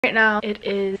Right now it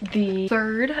is the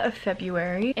 3rd of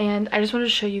February and I just wanted to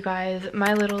show you guys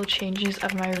my little changes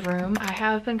of my room. I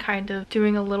have been kind of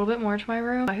doing a little bit more to my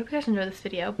room. I hope you guys enjoy this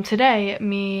video. Today,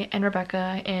 me and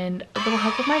Rebecca and a little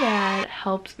help with my dad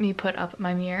helped me put up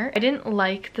my mirror. I didn't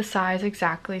like the size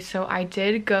exactly, so I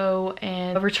did go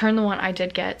and return the one I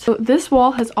did get. So this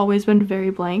wall has always been very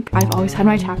blank. I've always had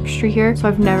my tapestry here, so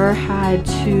I've never had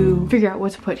to figure out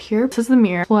what to put here. This is the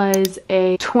mirror. It was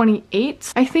a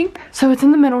 28, I think. So it's in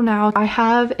the middle now. I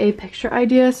have a picture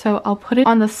idea, so I'll put it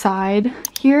on the side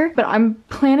here, but I'm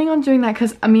planning on doing that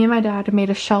because me and my dad made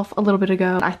a shelf a little bit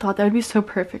ago. I thought that would be so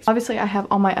perfect. Obviously I have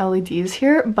all my LEDs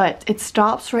here, but it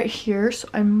stops right here, so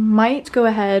I might go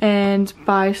ahead and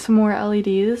buy some more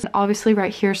LEDs. Obviously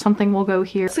right here something will go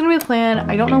here. It's gonna be the plan.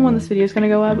 I don't know when this video is gonna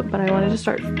go up, but I wanted to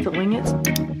start filming it.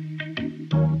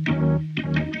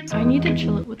 I need to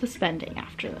chill it with the spending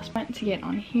after this. I want to get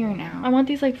on here now. I want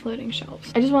these like floating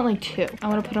shelves. I just want like 2. I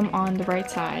want to put them on the right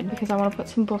side because I want to put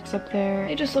some books up there.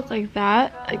 They just look like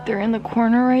that. Like they're in the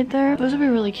corner right there. Those would be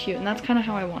really cute, and that's kind of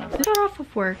how I want it. To start off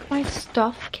with work, my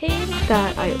stuff came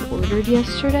that I ordered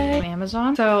yesterday on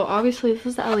Amazon. So obviously this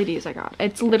is the LEDs I got.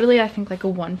 It's literally I think like a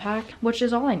 1-pack, which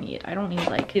is all I need. I don't need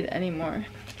like it anymore.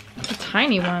 A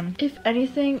tiny one, if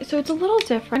anything. So it's a little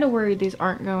different. I'm kind of worried these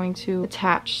aren't going to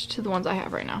attach to the ones I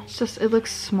have right now. It's just, it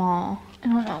looks small. I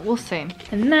don't know, we'll see.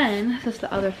 And then this is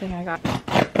the other thing I got.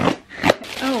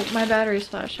 Oh, my battery's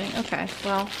flashing. Okay,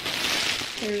 well,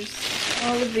 there's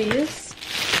all of these.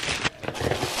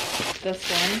 This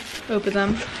one. Open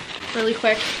them really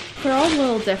quick. They're all a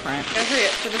little different. Gotta hurry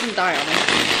up so it doesn't die on me.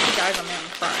 If it dies on me, I'm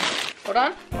crying. Hold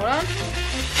on, hold on.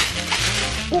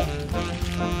 Oh.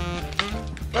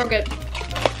 We're good.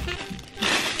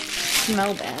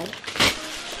 Smell bad.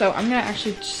 So I'm gonna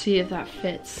actually see if that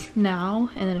fits now,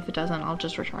 and then if it doesn't, I'll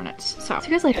just return it. So see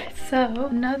you guys later. So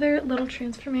another little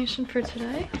transformation for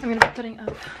today. I'm gonna be putting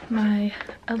up my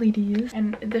LEDs,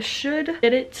 and this should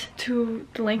get it to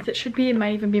the length it should be. It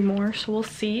might even be more, so we'll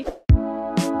see.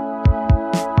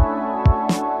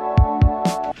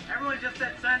 Everyone just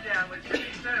set sundown, which should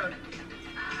be soon.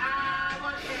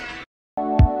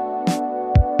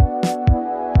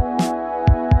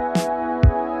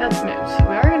 That's smooth, so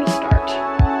we are gonna start.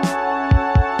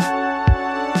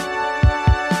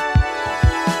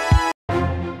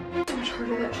 So much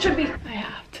harder than it should be. I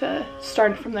have to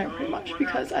start it from there pretty much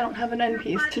because I don't have an end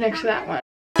piece to next to that one.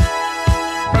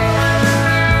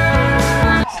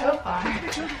 So far, I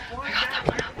got that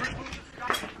one up.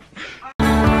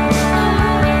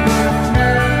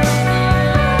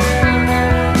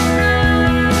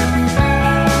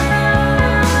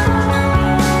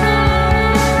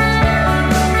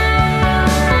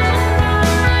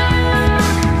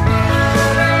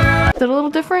 Is it a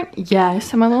little different?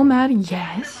 Yes. Am I a little mad?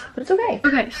 Yes. But it's okay.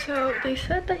 Okay, so they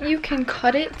said that you can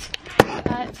cut it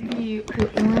at the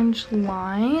orange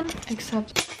line,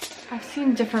 except I've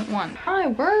seen different ones. Oh,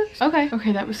 it works. Okay.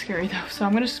 Okay, that was scary though. So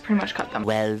I'm gonna just pretty much cut them.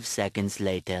 12 seconds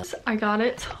later. So I got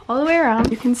it all the way around.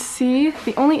 You can see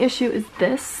the only issue is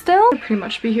this still. It'll pretty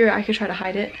much be here. I could try to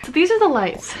hide it. So these are the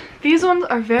lights. These ones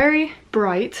are very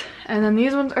bright, and then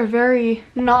these ones are very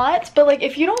not, but like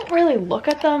if you don't really look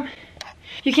at them,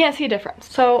 you can't see a difference.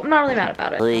 So I'm not really mad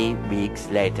about it. 3 weeks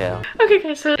later. Okay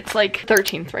guys, so it's like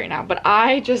 13th right now, but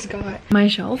I just got my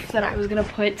shelf that I was gonna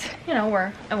put, you know,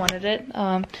 where I wanted it,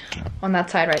 on that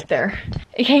side right there.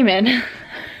 It came in.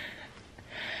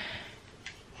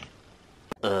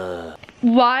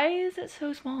 Why is it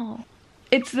so small?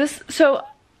 It's this, so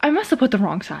I must have put the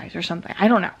wrong size or something. I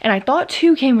don't know. And I thought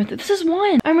 2 came with it. This is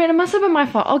 1. I mean, it must have been my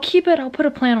fault. I'll keep it. I'll put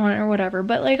a plan on it or whatever.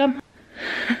 But like,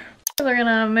 they're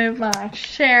gonna move my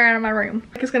chair out of my room.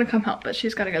 It's gonna come help, but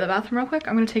she's gotta go to the bathroom real quick.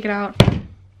 I'm gonna take it out.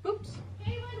 Oops.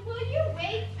 Katelyn, will you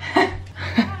wait?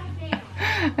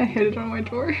 I hit it on my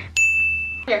door.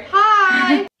 Here.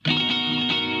 Hi!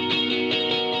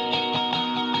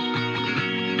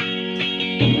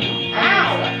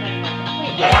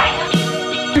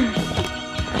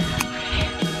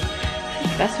 This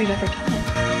is the best we've ever done.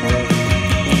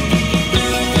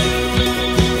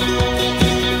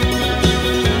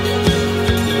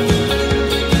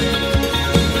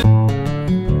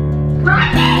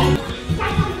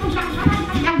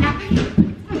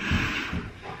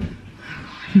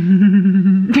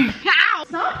 Ow!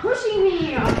 Stop pushing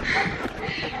me!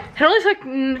 It only took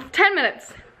 10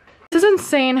 minutes. This is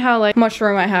insane how like much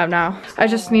room I have now. I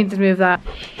just need to move that.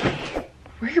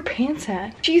 Where are your pants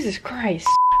at? Jesus Christ.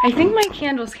 I think my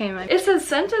candles came in. It says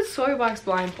scented soy wax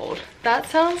blindfold. That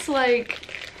sounds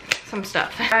like some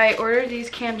stuff. I ordered these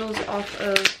candles off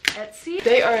of Etsy.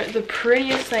 They are the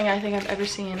prettiest thing I think I've ever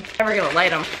seen. Never gonna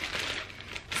light them.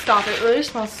 Stop, it really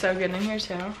smells so good in here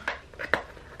too.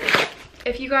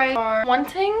 If you guys are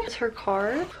wanting, it's her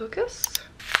card. Focus.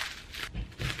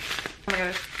 Oh my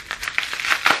god.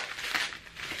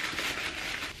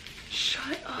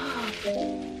 Shut up.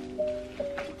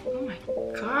 Oh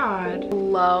my god.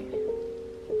 Love.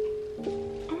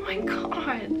 Oh my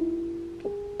god.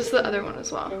 This is the other one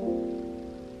as well.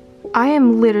 I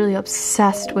am literally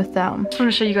obsessed with them. I just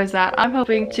want to show you guys that. I'm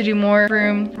hoping to do more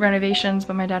room renovations,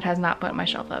 but my dad has not put my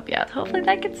shelf up yet. Hopefully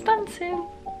that gets done soon.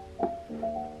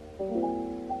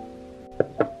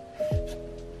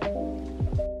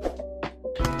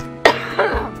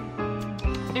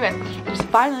 Anyway, it's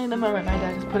finally the moment my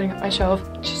dad is putting up my shelf.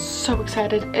 Just so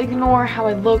excited. Ignore how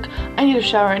I look. I need a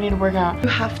shower. I need to work out. You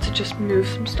have to just move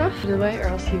some stuff out of the way or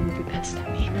else he will be pissed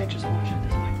at me. I just wash it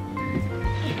this way.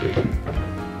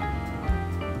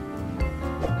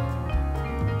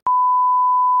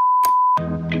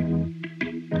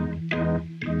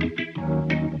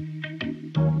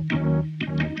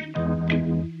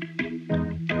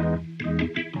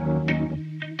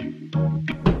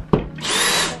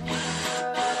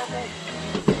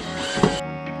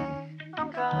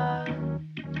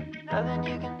 Nothing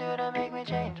you can do to make me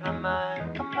change my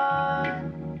mind. Come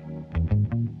on.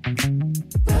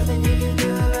 Nothing you can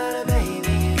do about it,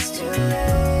 baby. It's too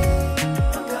late.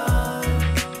 I'm gone.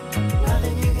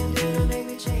 Nothing you can do to make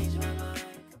me change my mind.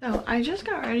 So I just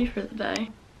got ready for the day.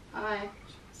 Hi.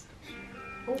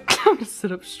 I'm gonna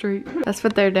sit up straight. That's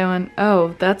what they're doing.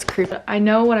 Oh, that's creepy. I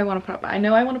know what I want to put up. I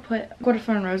know I want to put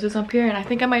Quarterfern Roses up here, and I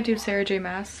think I might do Sarah J.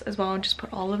 Maas as well and just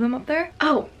put all of them up there.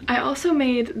 Oh, I also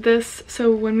made this.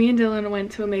 So when me and Dylan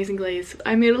went to Amazing Glaze,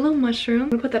 I made a little mushroom. I'm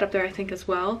gonna put that up there, I think, as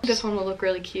well. This one will look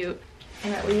really cute.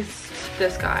 And at least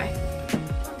this guy.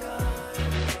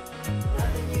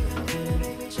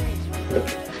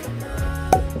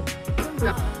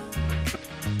 No.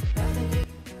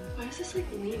 Why is this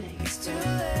like leaning?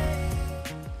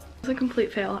 It's a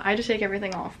complete fail. I just take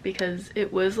everything off because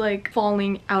it was like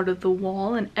falling out of the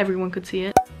wall and everyone could see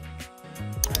it.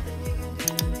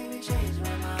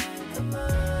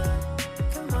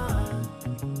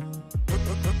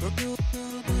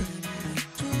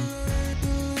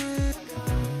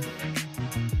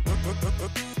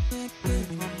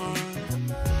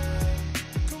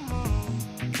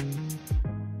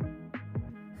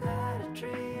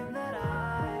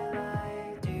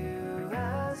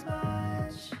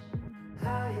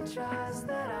 Trust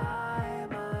that I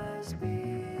must be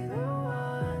the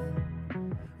one who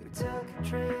took a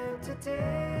trip to Disney.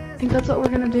 I think that's what we're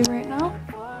gonna do right now.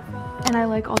 And I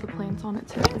like all the plants on it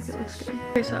too. Like, it looks good.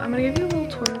 Okay, so I'm gonna give you a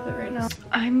little tour of it right now.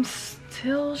 I'm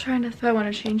still trying to if I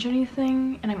want to change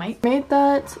anything, and I might. Made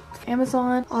that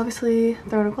Amazon, obviously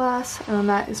Throne of Glass, and then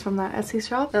that is from that Etsy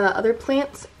shop. And the other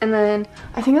plants, and then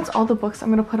I think that's all the books I'm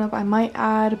gonna put up. I might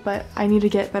add, but I need to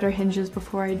get better hinges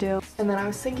before I do. And then I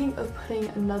was thinking of putting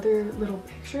another little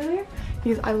picture there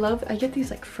because I get these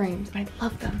like frames and I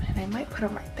love them, and I might put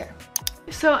them right there.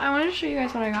 So I wanted to show you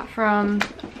guys what I got from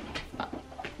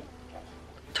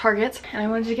Target, and I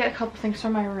wanted to get a couple things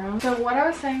from my room. So what I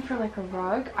was saying for like a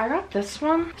rug, I got this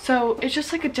one. So it's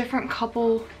just like a different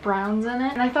couple browns in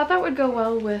it, and I thought that would go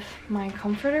well with my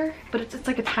comforter, but it's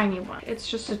like a tiny one. It's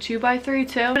just a 2x3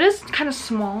 too. It is kind of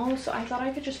small, so I thought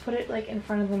I could just put it like in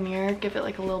front of the mirror, give it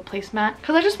like a little placemat,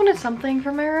 because I just wanted something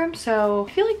for my room. So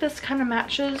I feel like this kind of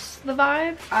matches the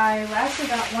vibe. I lastly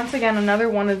got, once again, another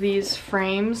one of these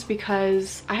frames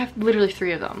because I have literally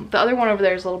 3 of them. The other one over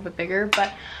there is a little bit bigger,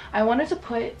 but I wanted to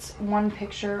put one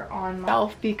picture on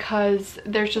myself because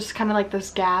there's just kind of like this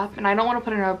gap, and I don't want to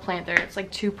put another plant there. It's like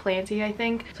too planty, I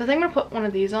think. So I think I'm gonna put one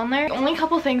of these on there. The only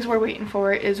couple things we're waiting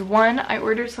for is one, I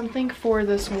ordered something for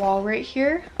this wall right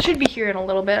here. It should be here in a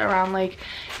little bit, around like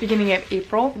beginning of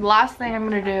April. The last thing I'm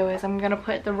gonna do is I'm gonna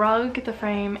put the rug, the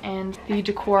frame, and the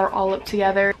decor all up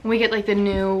together. When we get like the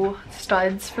new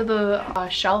studs for the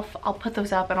shelf, I'll put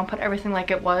those up and I'll put everything like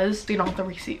it was so you don't have to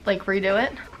redo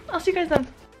it. I'll see you guys then.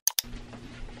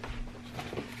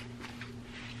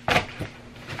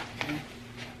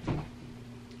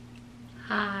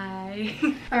 Hi.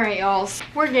 Alright, y'all,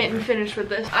 we're getting finished with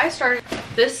this. I started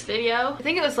this video, I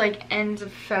think it was like end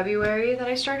of February that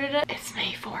I started it. It's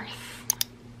May 4th.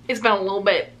 It's been a little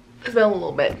bit.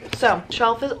 So,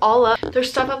 shelf is all up. There's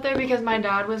stuff up there because my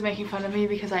dad was making fun of me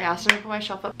because I asked him to put my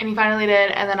shelf up, and he finally did,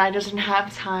 and then I just didn't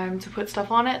have time to put stuff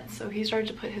on it, so he started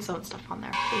to put his own stuff on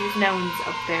there. So his knowns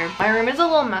up there. My room is a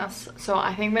little mess, so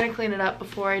I think I'm gonna clean it up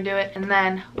before I do it, and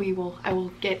then I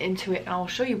will get into it and I'll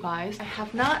show you guys. I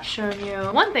have not shown you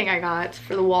one thing I got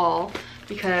for the wall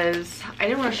because I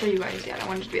didn't want to show you guys yet. I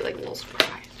wanted it to be like a little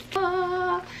surprise.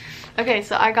 Okay,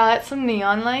 so I got some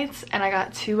neon lights and I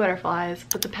got 2 butterflies,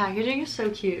 but the packaging is so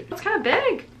cute. It's kind of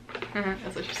big.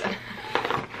 That's what she said.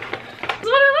 That's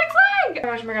what it looks like. Oh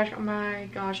my gosh, oh my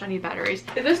gosh, I need batteries.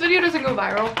 If this video doesn't go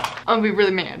viral, I'm gonna be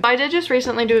really mad. I did just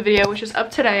recently do a video, which is up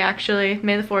today actually,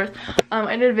 May the 4th.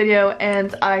 I did a video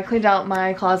and I cleaned out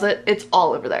my closet. It's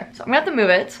all over there. So I'm gonna have to move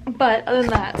it. But other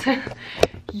than that,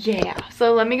 yeah.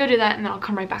 So let me go do that and then I'll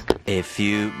come right back. A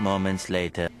few moments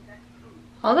later.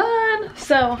 Hold on.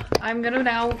 So I'm gonna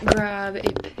now grab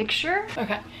a picture.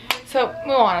 Okay. So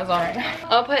Moana's on right now.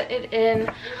 I'll put it in.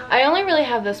 I only really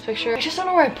have this picture. I just don't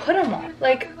know where I put them all.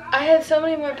 Like, I had so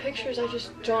many more pictures. I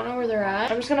just don't know where they're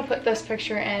at. I'm just gonna put this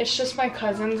picture in. It's just my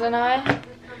cousins and I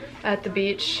at the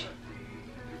beach.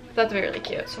 That's really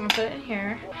cute. So I'm gonna put it in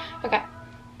here. Okay,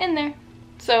 in there.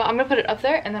 So I'm gonna put it up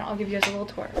there and then I'll give you guys a little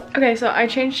tour. Okay, so I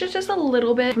changed it just a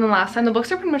little bit from the last time. The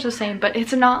books are pretty much the same, but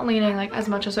it's not leaning like as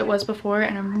much as it was before,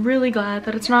 and I'm really glad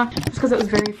that it's not, just because it was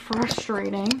very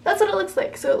frustrating. That's what it looks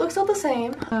like. So it looks all the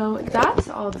same. So that's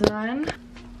all done.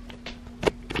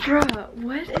 Bruh,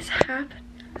 what is happening?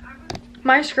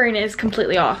 My screen is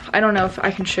completely off. I don't know if I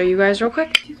can show you guys real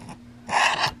quick.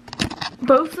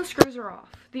 Both the screws are off.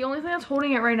 The only thing that's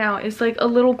holding it right now is like a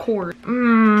little cord.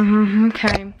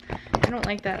 Okay. I don't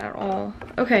like that at all.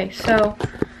 Okay, so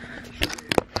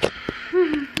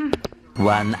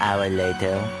 1 hour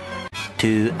later,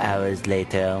 2 hours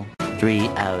later, 3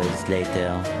 hours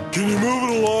later. Can you move it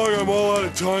along? I'm all out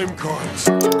of time cards.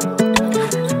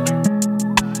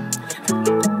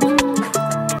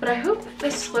 But I hope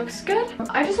this looks good.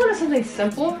 I just wanted something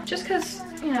simple, just because,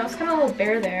 you know, it's kind of a little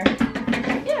bare there.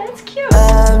 Yeah, it's cute.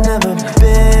 I've never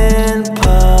been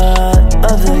part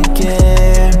of the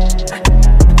game.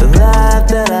 The life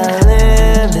that I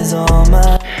live is all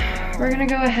my. We're gonna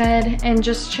go ahead and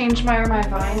just change where my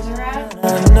vines are at.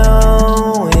 I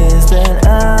know is that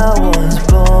I was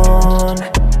born.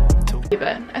 Keep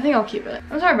it. I think I'll keep it.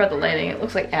 I'm sorry about the lighting. It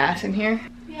looks like ass in here.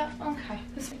 Yeah, okay.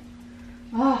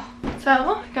 Oh,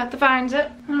 so got the vines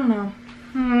up. I don't know.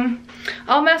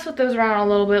 I'll mess with those around a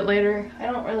little bit later. I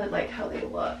don't really like how they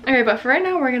look. Okay, but for right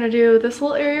now, we're gonna do this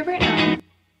little area right now.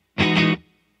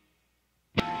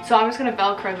 So I'm just gonna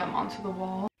Velcro them onto the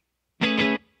wall.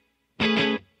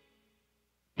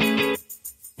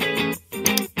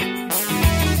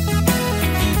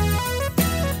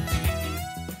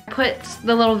 Put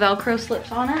the little Velcro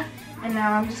slips on it, and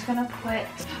now I'm just gonna put,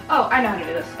 oh, I know how to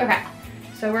do this. Okay,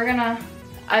 so we're gonna,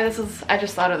 I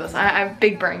just thought of this. I have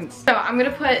big brains. So I'm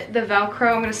gonna put the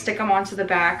Velcro, I'm gonna stick them onto the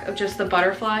back of just the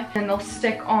butterfly, and they'll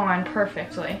stick on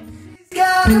perfectly.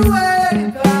 Got a way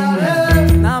about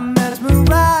her. I'm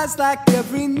mesmerized like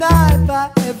every night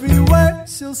by every word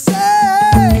she'll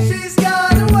say. She's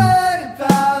got a way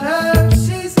about her.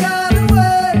 She's got a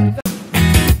way.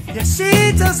 Yeah,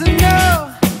 she doesn't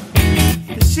know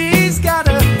that she's got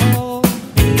a hold.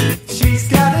 She's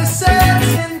got a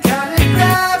certain kind of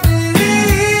gravity,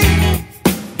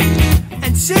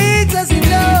 and she doesn't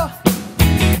know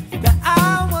that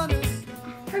I wanna.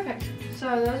 Perfect. So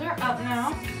those are up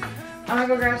now. I'm gonna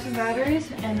go grab some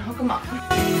batteries and hook them up.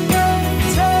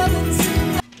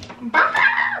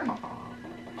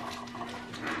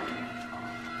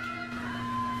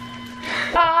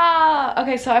 Ah,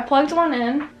 okay, so I plugged one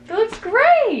in. It looks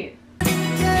great.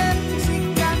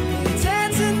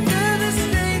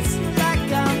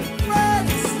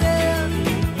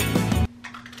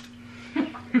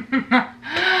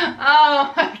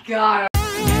 Oh my god.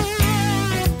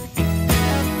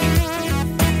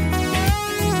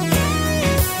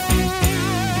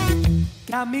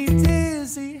 Got me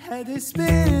dizzy, head is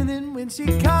spinning when she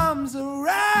comes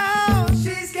around.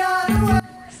 She's got a way.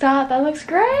 Stop, that looks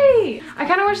great. I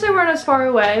kind of wish they weren't as far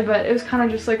away, but it was kind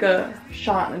of just like a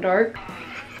shot in the dark.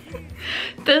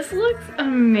 This looks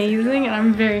amazing and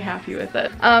I'm very happy with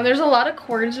it. There's a lot of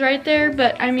cords right there,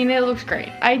 but I mean, it looks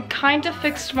great. I kind of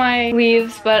fixed my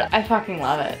leaves, but I fucking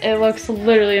love it. It looks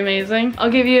literally amazing.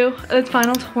 I'll give you its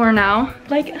final tour now.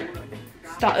 Like,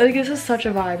 stop, like this is such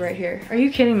a vibe right here. Are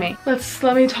you kidding me?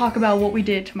 Let me talk about what we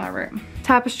did to my room.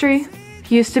 Tapestry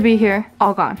used to be here,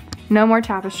 all gone. No more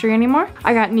tapestry anymore.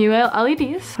 I got new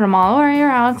LEDs, put them all the way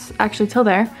around, actually till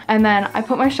there. And then I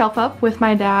put my shelf up with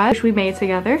my dad, which we made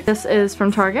together. This is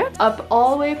from Target. Up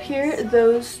all the way up here,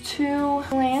 those 2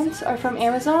 lamps are from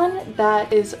Amazon.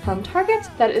 That is from Target.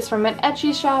 That is from an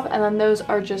Etsy shop. And then those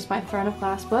are just my Throne of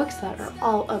Glass books that are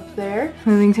all up there.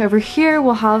 Moving to over here,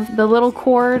 we'll have the little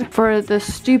cord for the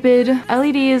stupid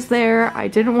LEDs there. I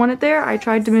didn't want it there. I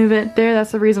tried to move it there.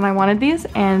 That's the reason I wanted these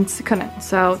and couldn't.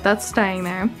 So that's staying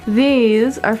there.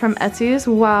 These are from Etsy as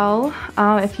well.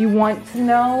 If you want to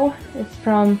know, it's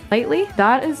from Lately.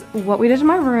 That is what we did to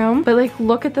my room. But like,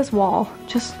 look at this wall.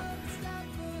 Just,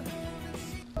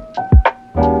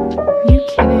 are you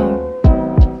kidding?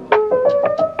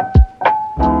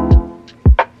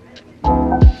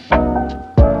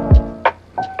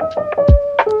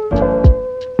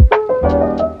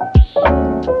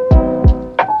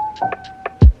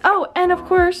 And of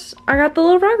course, I got the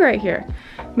little rug right here.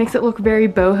 Makes it look very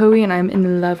boho-y and I'm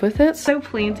in love with it. So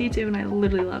planty too, and I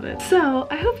literally love it. So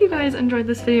I hope you guys enjoyed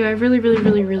this video. I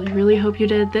really hope you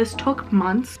did. This took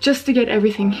months just to get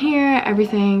everything here,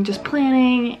 everything just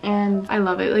planning, and I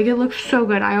love it. Like, it looks so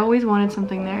good. I always wanted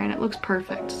something there and it looks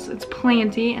perfect. It's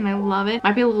planty and I love it.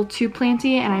 Might be a little too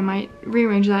planty and I might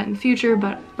rearrange that in the future,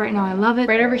 but right now I love it.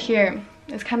 Right over here,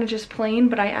 it's kind of just plain,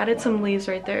 but I added some leaves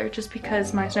right there just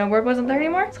because my snowboard wasn't there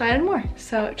anymore, so I added more.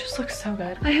 So it just looks so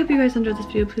good. I hope you guys enjoyed this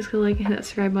video. Please go like and hit that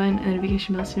subscribe button and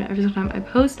notification bell so you know every single time I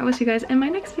post. I will see you guys in my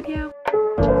next video.